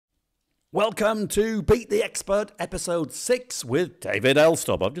Welcome to Beat the Expert, episode 6 with David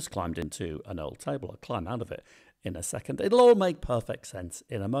Elstob. I've just climbed into an old table. I'll climb out of it in a second. It'll all make perfect sense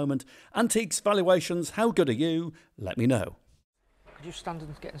in a moment. Antiques, valuations, how good are you? Let me know. Could you stand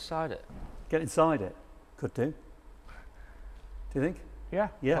and get inside it? Get inside it? Could do. Do you think? Yeah.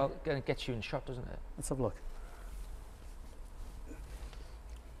 Yeah. Well, it gets you in shot, doesn't it? Let's have a look.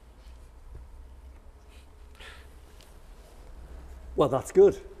 Well, that's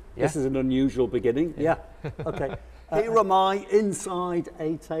good. Yeah. This is an unusual beginning. Yeah. Okay. Here am I inside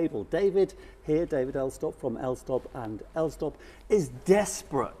a table. David Elstob from Elstob and Elstob is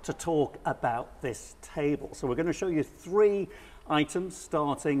desperate to talk about this table. So we're going to show you 3 items,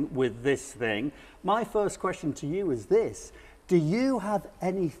 starting with this thing. My first question to you is this. Do you have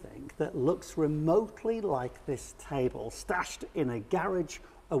anything that looks remotely like this table stashed in a garage,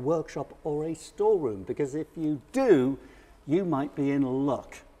 a workshop, or a storeroom? Because if you do, you might be in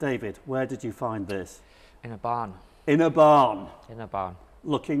luck. David, where did you find this? In a barn. In a barn? In a barn.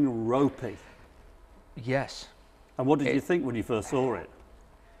 Looking ropey? Yes. And what did you think when you first saw it?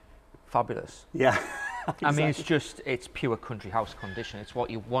 Fabulous. Yeah. Exactly. I mean, it's pure country house condition. It's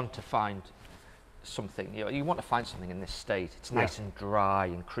what you want to find something. You want to find something in this state. It's nice and dry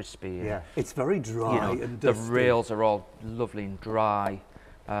and crispy. And, yeah, it's very dry and dusty. The rails are all lovely and dry.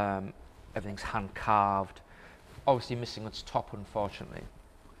 Everything's hand carved. Obviously missing its top, unfortunately.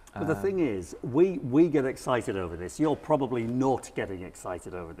 But the thing is, we get excited over this. You're probably not getting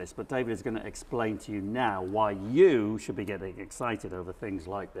excited over this, but David is going to explain to you now why you should be getting excited over things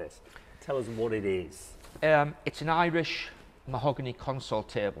like this. Tell us what it is. It's an Irish mahogany console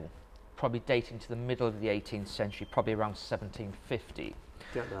table, probably dating to the middle of the 18th century, probably around 1750.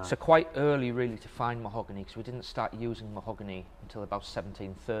 Get that. So quite early, really, to find mahogany, because we didn't start using mahogany until about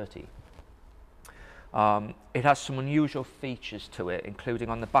 1730. It has some unusual features to it, including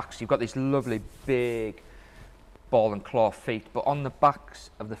on the backs. You've got these lovely big ball and claw feet, but on the backs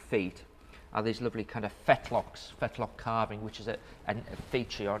of the feet are these lovely kind of fetlock carving, which is a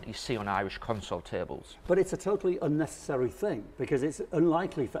feature you see on Irish console tables. But it's a totally unnecessary thing, because it's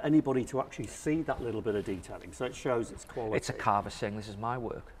unlikely for anybody to actually see that little bit of detailing, so it shows its quality. It's a carver saying, this is my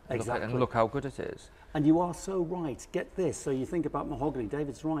work. Exactly. And look how good it is. And you are so right. Get this. So you think about mahogany.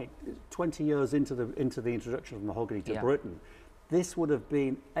 David's right. 20 years into the introduction of mahogany to Britain, this would have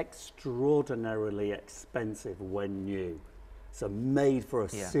been extraordinarily expensive when new. So made for a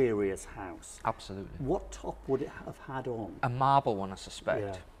serious house. Absolutely. What top would it have had on? A marble one, I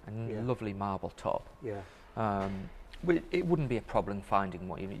suspect. A lovely marble top. Yeah. It wouldn't be a problem finding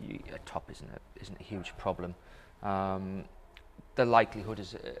what a top isn't a huge problem. The likelihood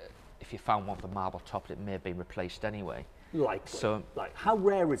is, if you found one with a marble top, it may have been replaced anyway. Likely. So, how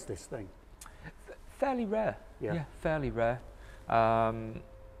rare is this thing? Fairly rare. Yeah, fairly rare.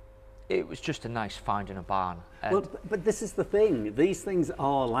 It was just a nice find in a barn. Well, but this is the thing. These things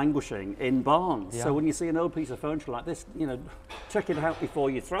are languishing in barns. Yeah. So when you see an old piece of furniture like this, check it out before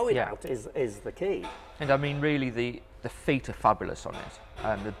you throw it out is the key. And I mean, really, the feet are fabulous on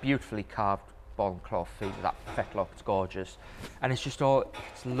it. The beautifully carved ball and claw feet, that fetlock, it's gorgeous. And it's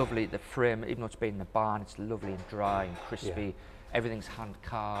lovely. The frame, even though it's been in the barn, it's lovely and dry and crispy. Yeah. Everything's hand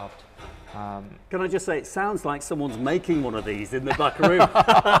carved. Can I just say, it sounds like someone's making one of these in the back room.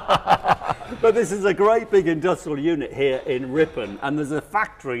 But this is a great big industrial unit here in Ripon, and there's a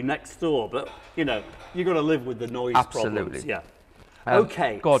factory next door. But you've got to live with the noise problems. Yeah.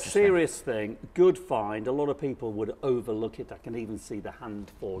 Okay. Gorgeous serious thing. Good find. A lot of people would overlook it. I can even see the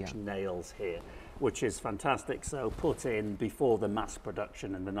hand forged nails here, which is fantastic. So put in before the mass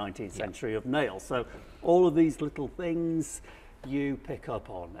production in the 19th century of nails. So all of these little things you pick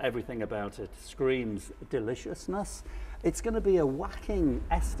up on. Everything about it screams deliciousness. It's going to be a whacking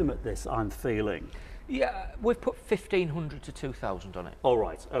estimate, this, I'm feeling. Yeah, we've put 1,500 to 2,000 on it. All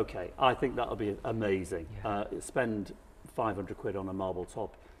right, okay. I think that'll be amazing. Yeah. Spend 500 quid on a marble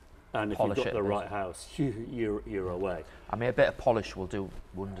top, and if you've got the right house, you're away. I mean, a bit of polish will do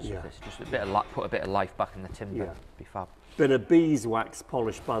wonders with this. Just put a bit of life back in the timber. Yeah. Be fab. Bit of beeswax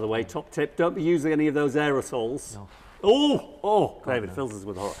polish, by the way. Top tip: don't be using any of those aerosols. No. David fills us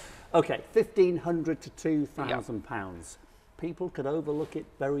with horror. Okay, 1,500 to 2,000 pounds. People could overlook it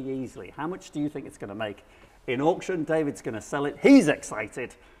very easily. How much do you think it's going to make in auction? David's going to sell it. He's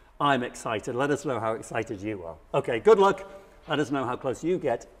excited. I'm excited. Let us know how excited you are. Okay, good luck. Let us know how close you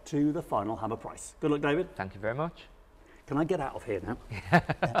get to the final hammer price. Good luck, David. Thank you very much. Can I get out of here now?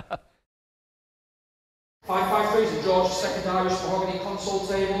 553 is a George II Irish mahogany console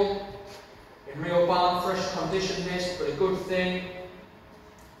table. In real barn, fresh condition this, but a good thing.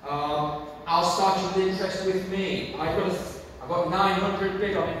 I'll start you with interest with me. I've got got 900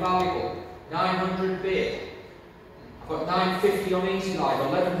 bid on invaluable. 900 bid. I've got 950 on Easy Live,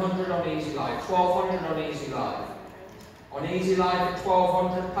 1100 on Easy Live, 1200 on Easy Live. On Easy Live at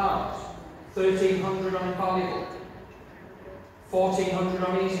 £1,200. 1300 on invaluable. 1400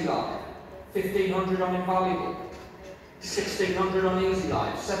 on Easy Live. 1500 on invaluable. 1600 on Easy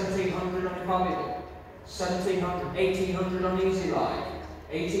Live. 1700 on invaluable. 1700, 1800 on Easy Live.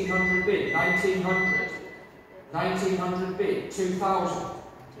 1800 bid, 1900. 1900 bid, 2000.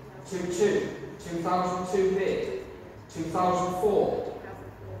 2002 bid. 2004.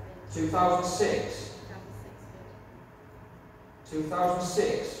 2006.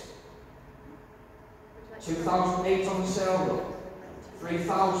 2006. 2008 on the sale room.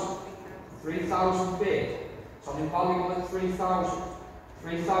 3000. 3000 bid. It's on invaluable at 3000.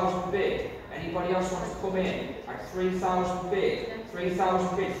 3000 bid. Anybody else want to come in at 3000 bid?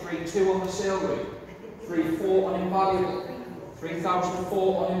 3000 bid. 32 on the sale room. 34 on invaluable.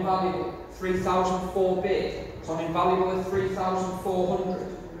 3004 on invaluable. 3004 bid. It's on invaluable at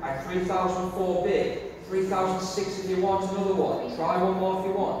 3400. At 3004 bid. 3006 if you want another one. Try one more if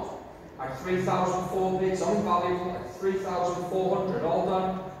you want. At 3004 bids on invaluable. At 3400. All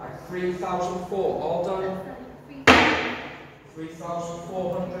done. At 3004. All done.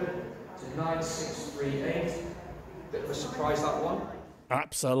 3,400 to 9638. Bit of a surprise, that one.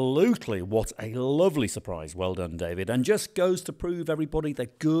 Absolutely. What a lovely surprise. Well done, David. And just goes to prove everybody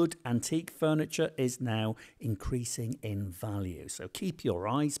that good antique furniture is now increasing in value. So keep your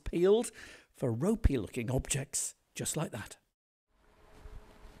eyes peeled for ropey looking objects just like that.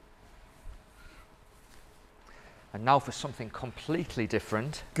 And now for something completely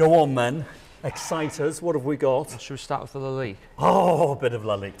different. Go on then. Excite us. What have we got? Should we start with the Lalique? Oh, a bit of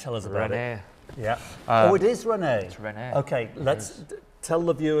Lalique. Tell us about Rene. it. Yeah. Oh, it is Rene. It's Rene. Okay, let's tell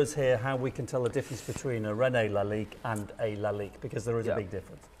the viewers here how we can tell the difference between a Rene Lalique and a Lalique, because there is a big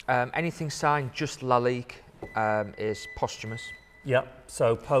difference. Anything signed just Lalique is posthumous. Yeah,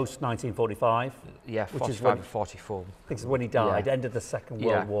 so post 1945. Yeah, which 45 is when, and 44. I think it's when he died. End of the Second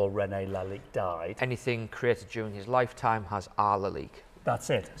World War, Rene Lalique died. Anything created during his lifetime has our Lalique.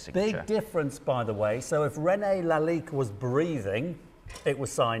 That's it. Signature. Big difference, by the way. So if Rene Lalique was breathing, it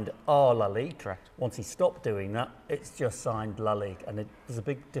was signed R. Lalique. Correct. Once he stopped doing that, it's just signed Lalique, and there's a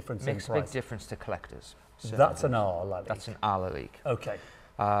big difference in price. Makes a big difference to collectors. That's an R Lalique. That's an R Lalique. Okay.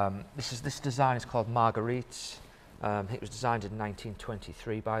 This design is called Marguerite's. It was designed in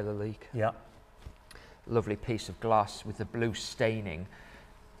 1923 by Lalique. Yeah. Lovely piece of glass with the blue staining.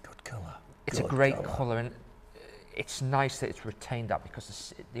 Good colour. It's a great colour, and it's nice that it's retained that,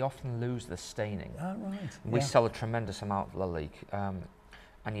 because they often lose the staining. Oh, right. We sell a tremendous amount of Lalique,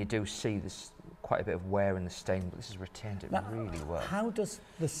 and you do see this quite a bit of wear in the stain, but this has retained it really well. How does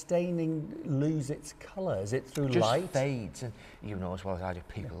the staining lose its colour? Is it through just light? Fades, and you know as well as I do,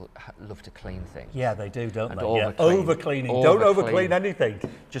 people love to clean things. Yeah, they do, don't they? Over-cleaning. Don't over-clean anything.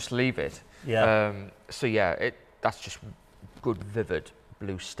 Just leave it. Yeah. So yeah, that's just good, vivid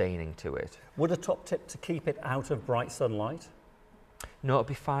blue staining to it. Would a top tip to keep it out of bright sunlight? No, it'll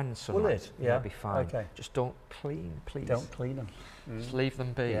be fine in sunlight. Will it? Yeah, it'll be fine. Okay. Just don't clean, please. Don't clean them. Just leave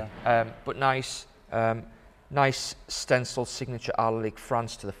them be. Yeah. But nice, nice stencil signature R. Lalique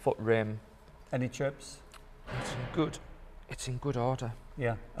France to the foot rim. Any chips? It's in good order.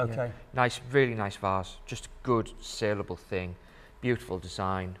 Yeah. Okay. Yeah. Nice, really nice vase. Just a good saleable thing. Beautiful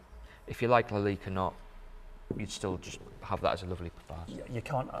design. If you like Lalique or not, you'd still just have that as a lovely vase. You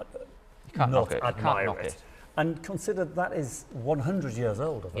can't knock it. Admire it. And consider that is 100 years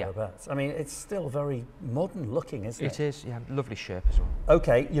old or thereabouts. I mean, it's still very modern looking, isn't it? It is, yeah. Lovely shape as well.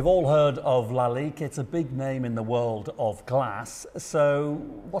 Okay, you've all heard of Lalique. It's a big name in the world of glass. So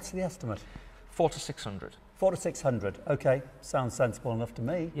what's the estimate? 400 to 600. 400 to 600. Okay, sounds sensible enough to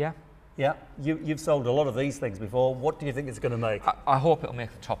me. Yeah. Yeah, you've sold a lot of these things before. What do you think it's going to make? I hope it'll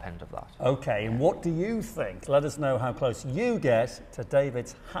make the top end of that. Okay, and what do you think? Let us know how close you get to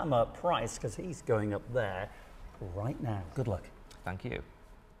David's hammer price, because he's going up there right now. Good luck. Thank you.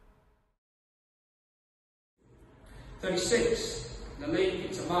 36. Lalique,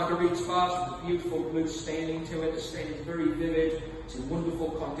 it's a Marguerite's vase with a beautiful blue staining to it. The staining is very vivid. It's in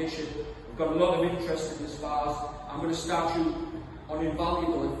wonderful condition. We've got a lot of interest in this vase. I'm going to start you on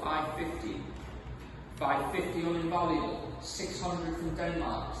invaluable at 550. 550 on invaluable. 600 from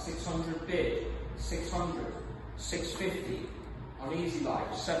Denmark. 600 bid. 600. 650 on Easy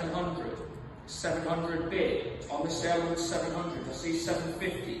Life. 700. 700 bid. On the sale with 700. I see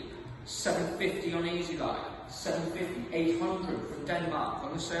 750. 750 on Easy Life. 750. 800 from Denmark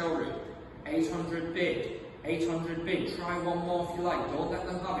on the sale route. 800 bid. 800 bid. Try one more if you like. Don't let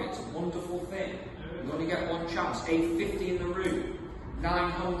them have it. It's a wonderful thing. You only get one chance. 850 in the room.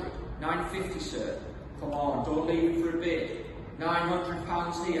 900. 950, sir. Come on, don't leave it for a bid.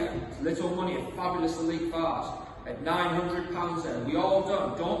 £900 here. It's little money, a fabulous Lalique vase. At £900 then. We all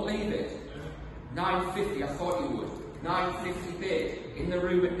done. Don't leave it. 950, I thought you would. 950 bid. In the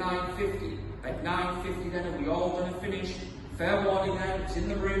room at 950. At 950 then, and we all done and finished. Fair warning then, it's in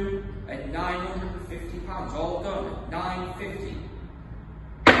the room at £950. All done at 950.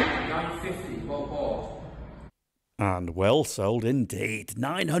 950, well bought. And well sold indeed.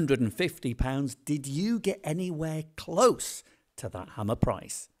 £950. Did you get anywhere close to that hammer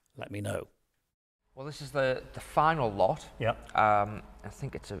price? Let me know. Well, this is the final lot. Yeah. I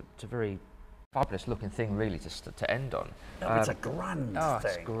think it's a very fabulous looking thing really to end on. No, it's a grand thing,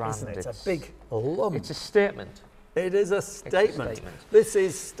 it's grand. isn't it? It's a big lump. It's a statement. It is a statement. This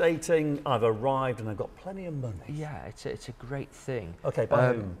is stating I've arrived and I've got plenty of money. Yeah, it's a great thing. Okay,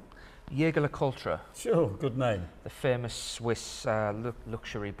 by whom? Jaeger Lecoultre. Sure, good name. The famous Swiss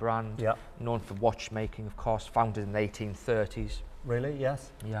luxury brand, yeah, known for watchmaking, of course, founded in the 1830s. Really?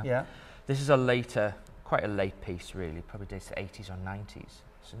 Yes. Yeah. Yeah. This is quite a late piece, really, probably dates to 80s or 90s,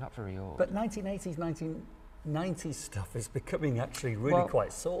 so not very old. But 1980s, 1990s stuff is becoming actually really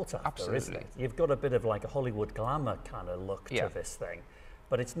quite sought after, absolutely. Isn't it? You've got a bit of like a Hollywood glamour kind of look to this thing.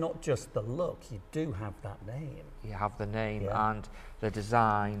 But it's not just the look, you do have that name. You have the name and the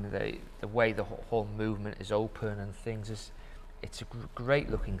design, the way the whole movement is open and things. It's a great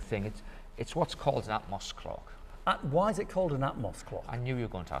looking thing. It's what's called an Atmos clock. Why is it called an Atmos clock? I knew you were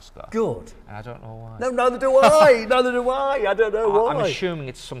going to ask that. Good. And I don't know why. No, neither do I. Neither do I. I don't know why. I'm assuming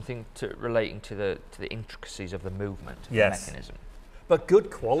it's something relating to the intricacies of the movement, the mechanism. But good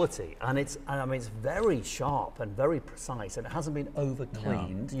quality, and I mean it's very sharp and very precise, and it hasn't been over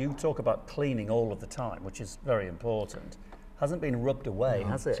cleaned. No. You talk about cleaning all of the time, which is very important. Hasn't been rubbed away,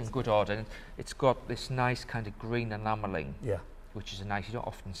 has it? It's in good order. And it's got this nice kind of green enamelling, yeah, which is nice. You don't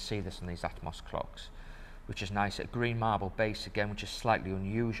often see this on these Atmos clocks, which is nice. A green marble base again, which is slightly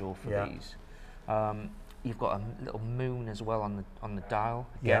unusual for these. You've got a little moon as well on the dial.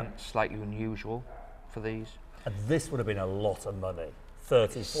 Again, slightly unusual for these. And this would have been a lot of money.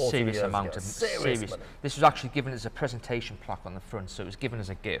 30, 40 serious years amount ago. of Serious serious. money. This was actually given as a presentation plaque on the front, so it was given as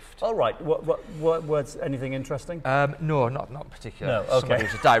a gift. All right. What words? Anything interesting? No, not particular. No. Okay. Somebody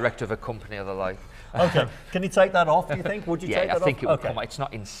who's a director of a company or the like. Okay. Can you take that off? Do you think? Would you take that off? I think it would come. It's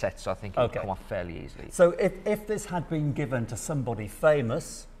not in set, so I think it would come off fairly easily. So if this had been given to somebody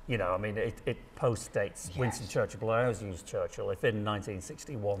famous, you know, I mean, it post-dates Winston Churchill. I always use Churchill. If in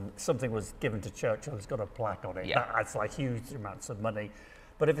 1961 something was given to Churchill, it's got a plaque on it. That's like huge amounts of money.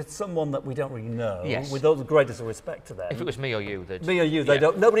 But if it's someone that we don't really know, with all the greatest respect to them. If it was me or you, they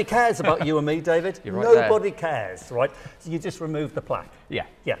don't. Nobody cares about you and me, David. You're right Nobody cares, right? So you just remove the plaque. Yeah.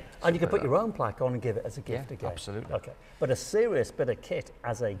 And you can put your own plaque on and give it as a gift again. Absolutely. Okay. But a serious bit of kit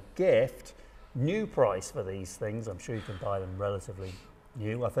as a gift, new price for these things. I'm sure you can buy them relatively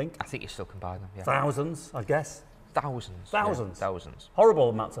new, I think. I think you still can buy them, Thousands, I guess. Thousands. Thousands. Yeah, thousands. Horrible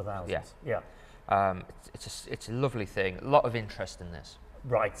amounts of thousands. Yeah. It's a lovely thing. A lot of interest in this.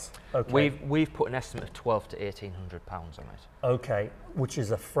 Right. Okay. We've put an estimate of £1,200 to £1,800 on it. Okay, which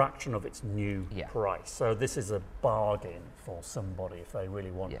is a fraction of its new price. So this is a bargain for somebody if they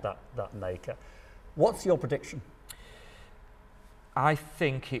really want that maker. What's your prediction? I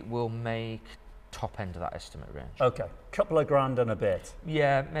think it will make top end of that estimate range. Okay, couple of grand and a bit.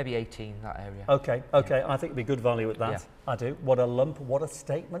 Yeah, maybe 18, that area. Okay, I think it'd be good value at that. Yeah. I do. What a lump, what a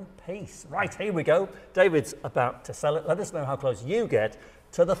statement piece. Right, here we go. David's about to sell it. Let us know how close you get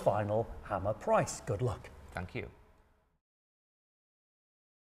to the final hammer price. Good luck. Thank you.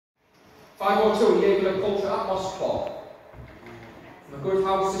 502 Jaeger Lecoultre Atmos clock. From a good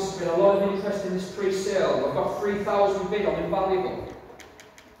house, this has been a lot of interest in this pre-sale. We've got 3,000 bid on invaluable.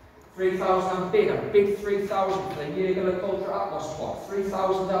 3,000 and bid, a big 3,000 for the Jaeger Lecoultre Atmos clock.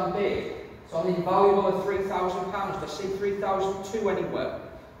 3,000 and bid. It's on the invaluable of £3,000. I see 3,002 anywhere.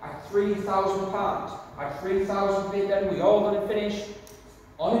 At £3,000. At 3,000 bid, then we all done and finished.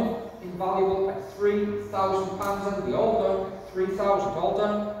 On it, invaluable at £3,000, and we all done. 3,000, all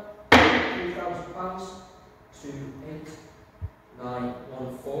done. £3,000 to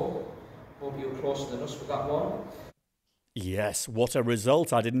 8914. Hope you were closer than us with that one. Yes, what a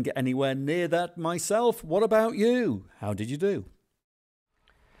result. I didn't get anywhere near that myself. What about you? How did you do?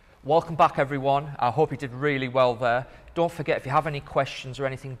 Welcome back, everyone. I hope you did really well there. Don't forget, if you have any questions or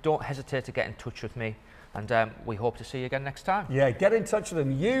anything, don't hesitate to get in touch with me. And we hope to see you again next time. Yeah, get in touch with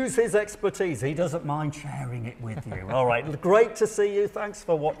him. Use his expertise. He doesn't mind sharing it with you. All right, great to see you. Thanks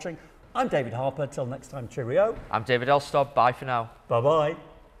for watching. I'm David Harper. Till next time, cheerio. I'm David Elstob. Bye for now. Bye-bye.